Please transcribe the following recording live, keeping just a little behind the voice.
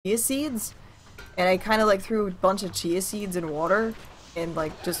chia seeds, and I kind of like threw a bunch of chia seeds in water and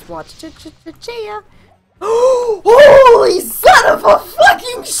like just watched chia. Holy son of a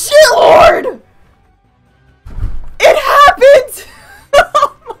fucking shitlord! It happened!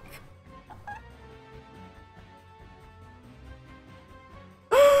 Oh my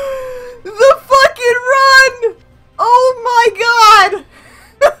god. The fucking run! Oh my god!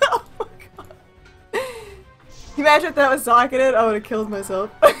 Oh my god. Can you imagine if that was socketed? I would have killed myself.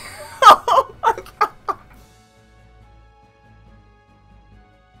 Oh my god!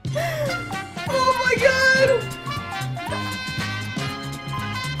 Oh my god!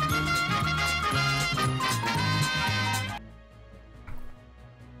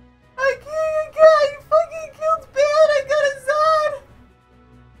 I can't, you fucking killed Bad, I got a Zod!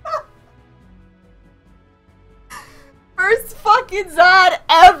 First fucking Zod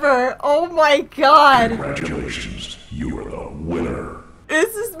ever! Oh my god! Congratulations, you are the winner.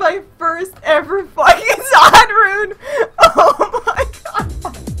 This is my first ever fucking Zod Rune! Oh my god!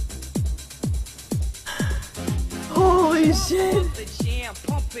 Holy shit! Pump the jam,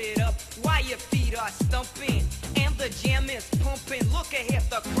 pump it up while your feet are stumping. And the jam is pumping. Look ahead,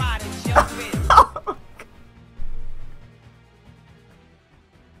 the crowd is jumping.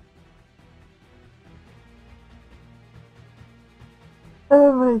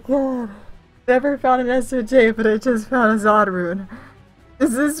 Oh my god. Never found an SOJ, but I just found a Zod Rune.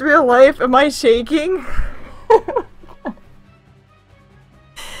 Is this real life? Am I shaking?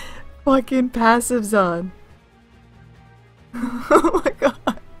 Fucking Passivezon. Oh my god.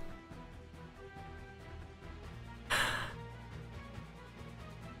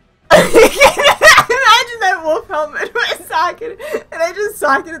 Imagine that wolf helmet when I socketed, and I just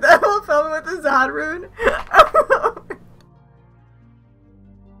socketed that wolf helmet with the Zod Rune.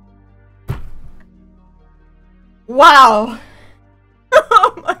 Wow!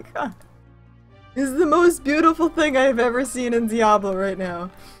 Oh my god. This is the most beautiful thing I've ever seen in Diablo right now.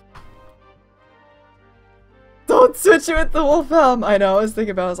 Don't switch it with the wolf helm! I know, I was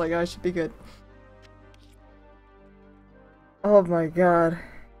thinking about it, I was like, oh, I should be good. Oh my god.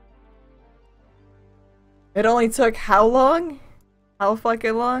 It only took how long? How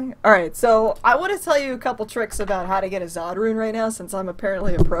fucking long? Alright, so I want to tell you a couple tricks about how to get a Zod Rune right now, since I'm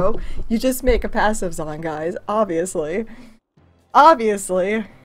apparently a pro. You just make a Passivezon, guys. Obviously. Obviously.